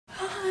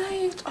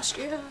it's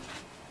Austria.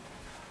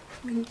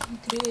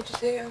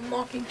 Today I'm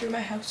walking through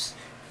my house.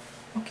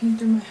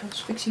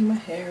 Fixing my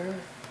hair.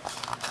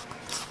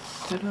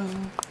 Ta-da.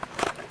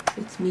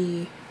 It's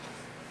me.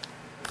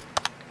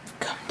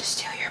 Come to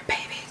steal your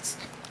babies.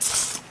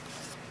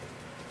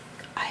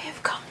 I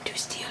have come to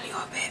steal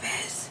your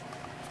babies.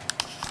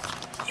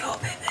 Your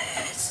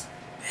babies.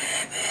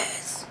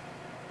 Babies.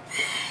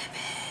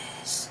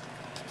 Babies.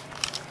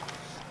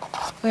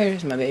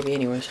 Where's my baby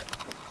anyways?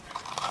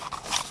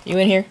 You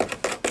in here?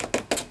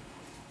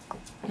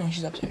 No,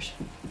 she's upstairs.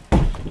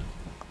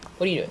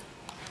 What are you doing?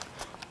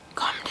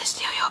 Come to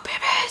steal your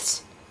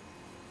babies.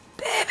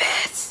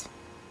 Babies.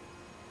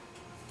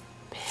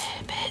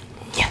 Baby.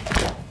 Yeah.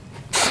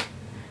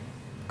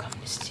 Come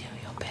to steal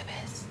your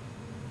babies.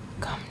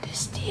 Come to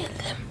steal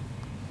them.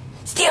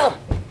 Steal them!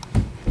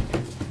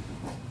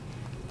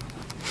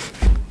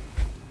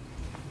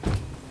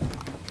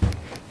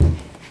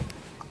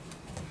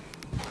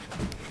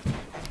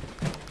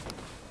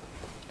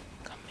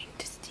 Coming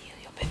to steal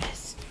your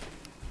babies.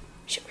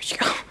 Shit, where'd she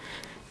go?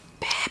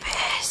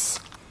 Babies.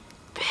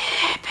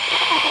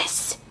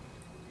 Babies.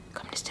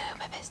 Come to steal your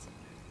babies.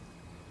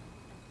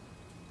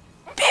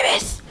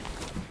 Babies!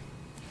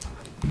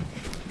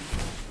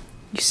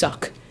 You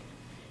suck.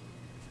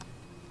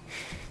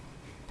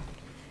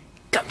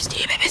 Come to steal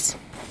your babies.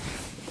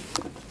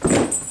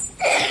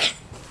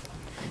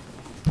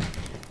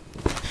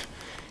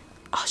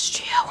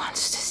 Austria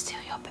wants to steal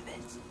your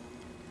babies.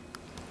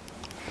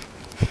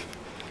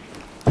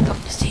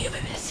 Come to steal your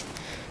babies.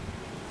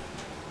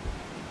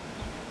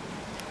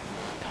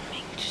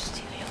 Coming to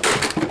steal your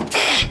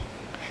babies.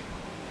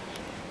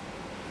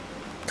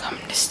 Come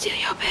to steal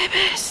your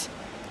babies.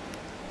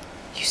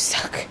 You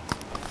suck.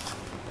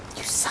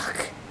 You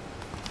suck.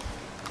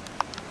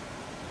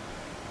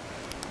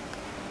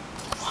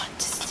 Want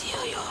to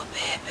steal your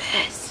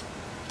babies.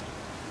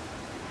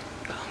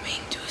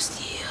 Coming to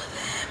steal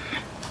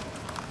them.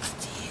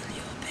 Steal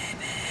your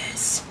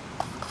babies.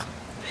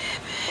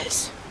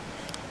 Babies.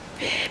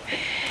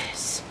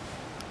 Babies.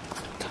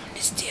 Come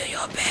to steal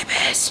your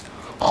babies.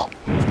 Oh.